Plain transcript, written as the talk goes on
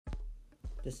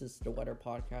This is the Weather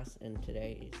Podcast, and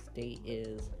today's date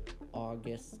is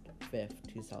August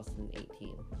 5th,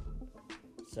 2018.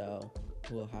 So,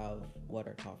 we'll have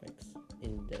weather topics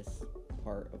in this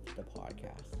part of the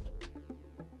podcast.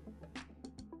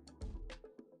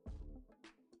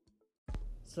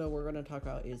 So, we're going to talk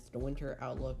about is the winter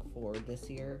outlook for this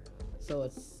year. So,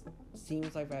 it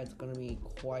seems like that it's going to be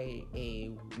quite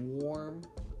a warm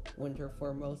winter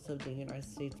for most of the United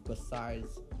States,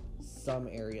 besides some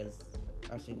areas.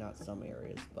 Actually, not some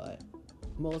areas, but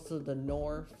most of the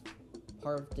north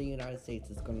part of the United States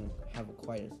is going to have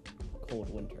quite a cold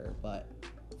winter. But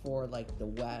for like the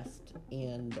west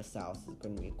and the south is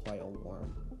going to be quite a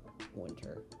warm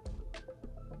winter,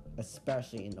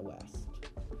 especially in the west.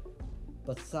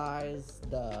 Besides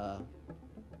the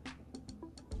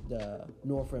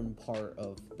northern part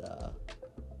of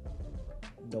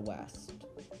the west,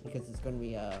 because it's going to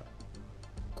be a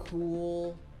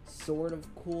cool, sort of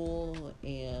cool,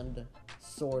 and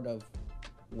sort of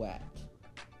wet.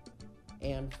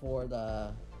 And for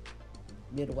the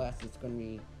Midwest, it's going to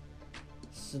be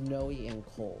snowy and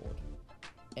cold,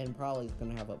 and probably it's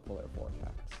going to have a polar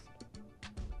vortex.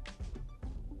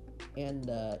 And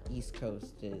the East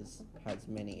Coast has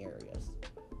many areas.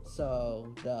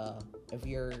 So if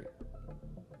you're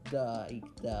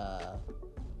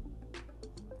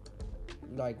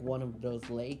like one of those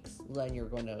lakes, then you're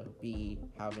going to be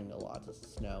having a lot of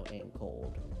snow and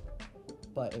cold.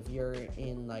 But if you're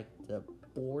in like the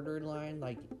borderline,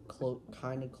 like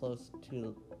kind of close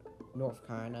to North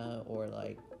Carolina or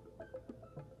like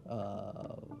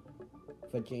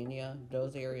Virginia,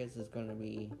 those areas is going to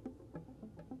be,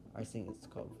 I think it's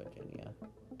called Virginia.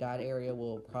 That area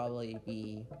will probably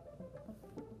be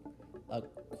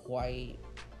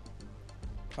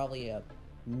probably a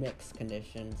mixed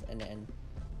conditions, and then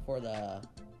for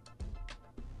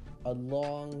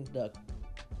along the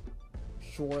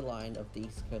shoreline of the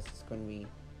East Coast, it's going to be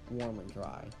warm and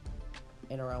dry.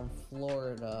 And around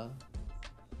Florida,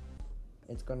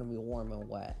 it's going to be warm and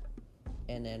wet.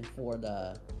 And then for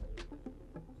the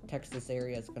Texas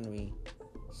area, it's going to be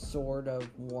sort of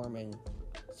warm and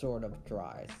sort of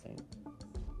dry, I think.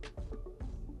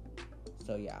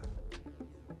 So yeah.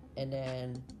 And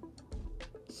then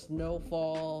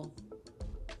snowfall,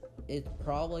 it's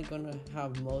probably going to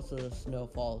have most of the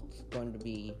snowfall. It's going to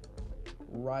be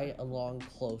right along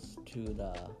close to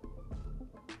the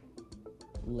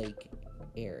lake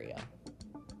area.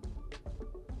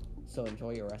 So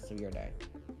enjoy your rest of your day.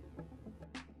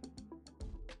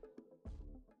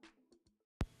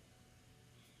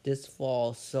 This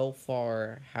fall so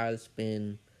far has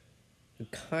been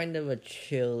kind of a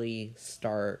chilly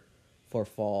start for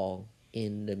fall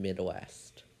in the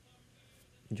Midwest.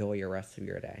 Enjoy your rest of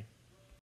your day.